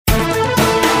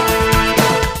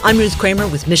I'm Ruth Kramer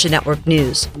with Mission Network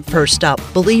News. First up,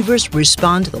 believers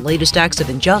respond to the latest acts of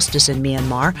injustice in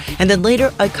Myanmar, and then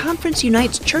later, a conference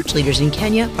unites church leaders in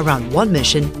Kenya around one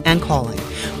mission and calling.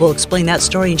 We'll explain that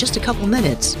story in just a couple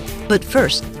minutes. But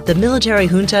first, the military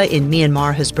junta in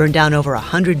Myanmar has burned down over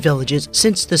 100 villages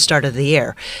since the start of the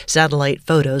year. Satellite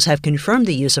photos have confirmed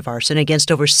the use of arson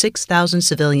against over 6,000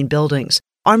 civilian buildings.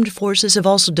 Armed forces have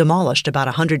also demolished about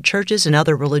 100 churches and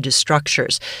other religious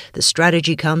structures. The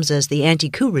strategy comes as the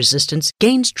anti-coup resistance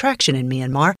gains traction in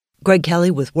Myanmar. Greg Kelly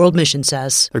with World Mission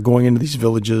says they're going into these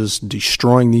villages,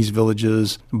 destroying these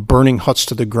villages, burning huts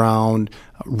to the ground,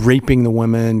 raping the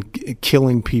women,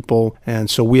 killing people. And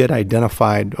so we had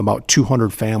identified about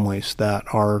 200 families that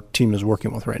our team is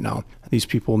working with right now. These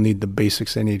people need the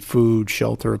basics. They need food,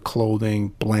 shelter, clothing,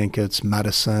 blankets,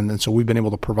 medicine. And so we've been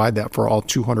able to provide that for all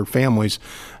 200 families.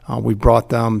 We brought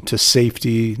them to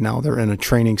safety. Now they're in a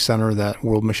training center that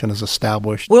World Mission has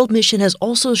established. World Mission has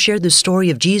also shared the story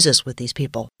of Jesus with these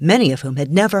people, many of whom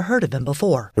had never heard of him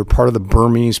before. They're part of the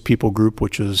Burmese people group,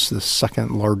 which is the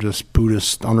second largest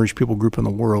Buddhist unreached people group in the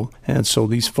world. And so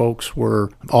these folks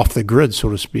were off the grid, so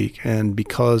to speak. And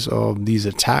because of these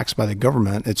attacks by the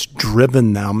government, it's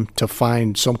driven them to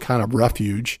find some kind of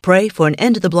refuge. Pray for an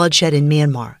end to the bloodshed in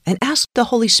Myanmar and ask the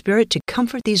Holy Spirit to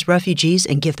comfort these refugees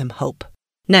and give them hope.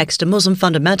 Next, a Muslim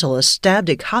fundamentalist stabbed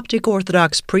a Coptic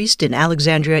Orthodox priest in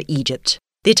Alexandria, Egypt.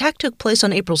 The attack took place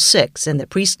on April 6, and the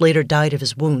priest later died of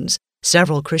his wounds.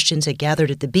 Several Christians had gathered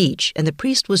at the beach, and the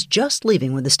priest was just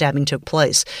leaving when the stabbing took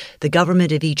place. The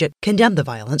government of Egypt condemned the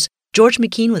violence. George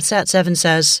McKean with Sat7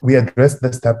 says, "We addressed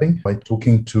the stabbing by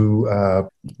talking to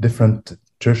different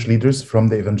church leaders from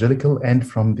the evangelical and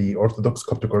from the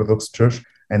Coptic Orthodox Church.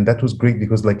 And that was great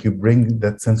because you bring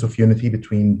that sense of unity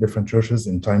between different churches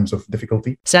in times of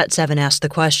difficulty." Sat7 asked the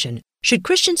question, should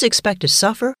Christians expect to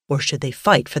suffer or should they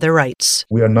fight for their rights?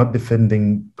 We are not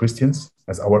defending Christians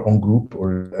as our own group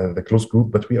or the close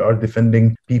group, but we are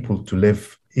defending people to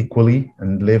live equally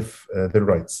and live their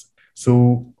rights.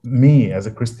 So me, as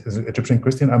an Egyptian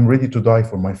Christian, I'm ready to die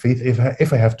for my faith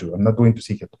if I have to. I'm not going to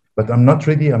seek it. But I'm not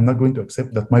ready. I'm not going to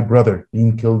accept that my brother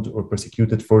being killed or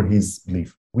persecuted for his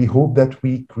belief. We hope that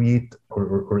we create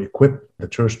or equip the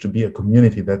church to be a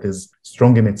community that is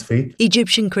strong in its faith.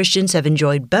 Egyptian Christians have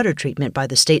enjoyed better treatment by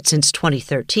the state since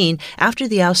 2013 after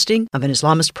the ousting of an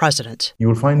Islamist president. You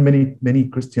will find many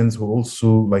Christians who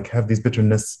also have this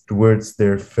bitterness towards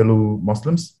their fellow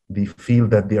Muslims. They feel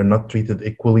that they are not treated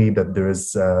equally, that there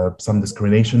is some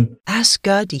discrimination. Ask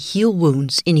God to heal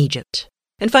wounds in Egypt.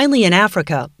 And finally, in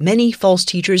Africa, many false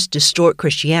teachers distort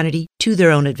Christianity to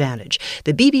their own advantage.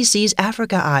 The BBC's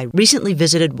Africa Eye recently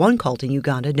visited one cult in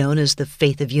Uganda known as the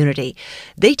Faith of Unity.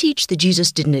 They teach that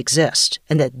Jesus didn't exist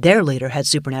and that their leader had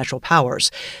supernatural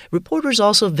powers. Reporters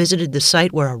also visited the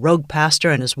site where a rogue pastor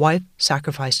and his wife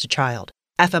sacrificed a child.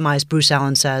 FMI's Bruce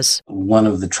Allen says, "One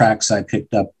of the tracts I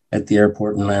picked up at the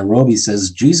airport in Nairobi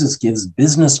says Jesus gives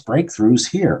business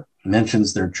breakthroughs here,"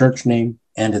 mentions their church name,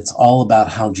 and it's all about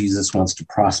how Jesus wants to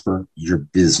prosper your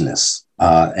business.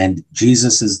 And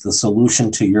Jesus is the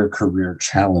solution to your career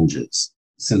challenges.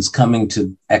 Since coming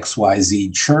to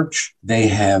XYZ Church, they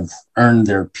have earned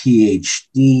their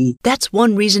PhD. That's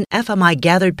one reason FMI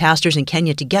gathered pastors in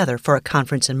Kenya together for a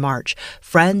conference in March.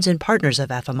 Friends and partners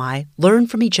of FMI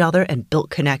learned from each other and built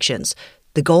connections.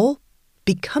 The goal?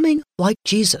 Becoming like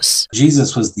Jesus.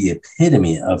 Jesus was the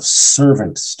epitome of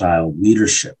servant-style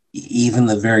leadership. Even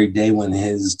the very day when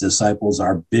his disciples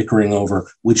are bickering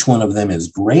over which one of them is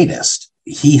greatest,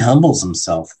 he humbles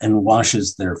himself and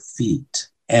washes their feet.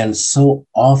 And so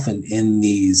often in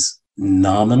these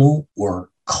nominal or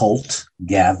cult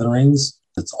gatherings,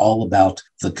 it's all about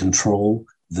the control,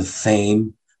 the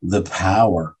fame, the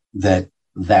power that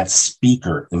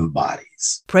speaker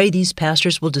embodies. Pray these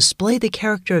pastors will display the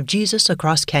character of Jesus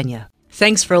across Kenya.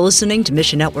 Thanks for listening to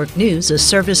Mission Network News, a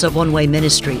service of One Way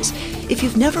Ministries. If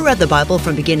you've never read the Bible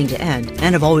from beginning to end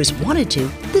and have always wanted to,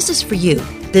 this is for you.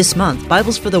 This month,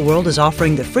 Bibles for the World is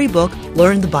offering the free book,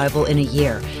 Learn the Bible in a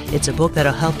Year. It's a book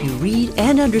that'll help you read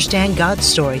and understand God's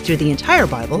story through the entire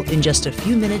Bible in just a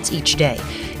few minutes each day.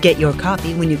 Get your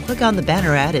copy when you click on the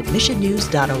banner ad at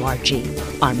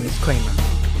missionnews.org. I'm Ruth Kramer.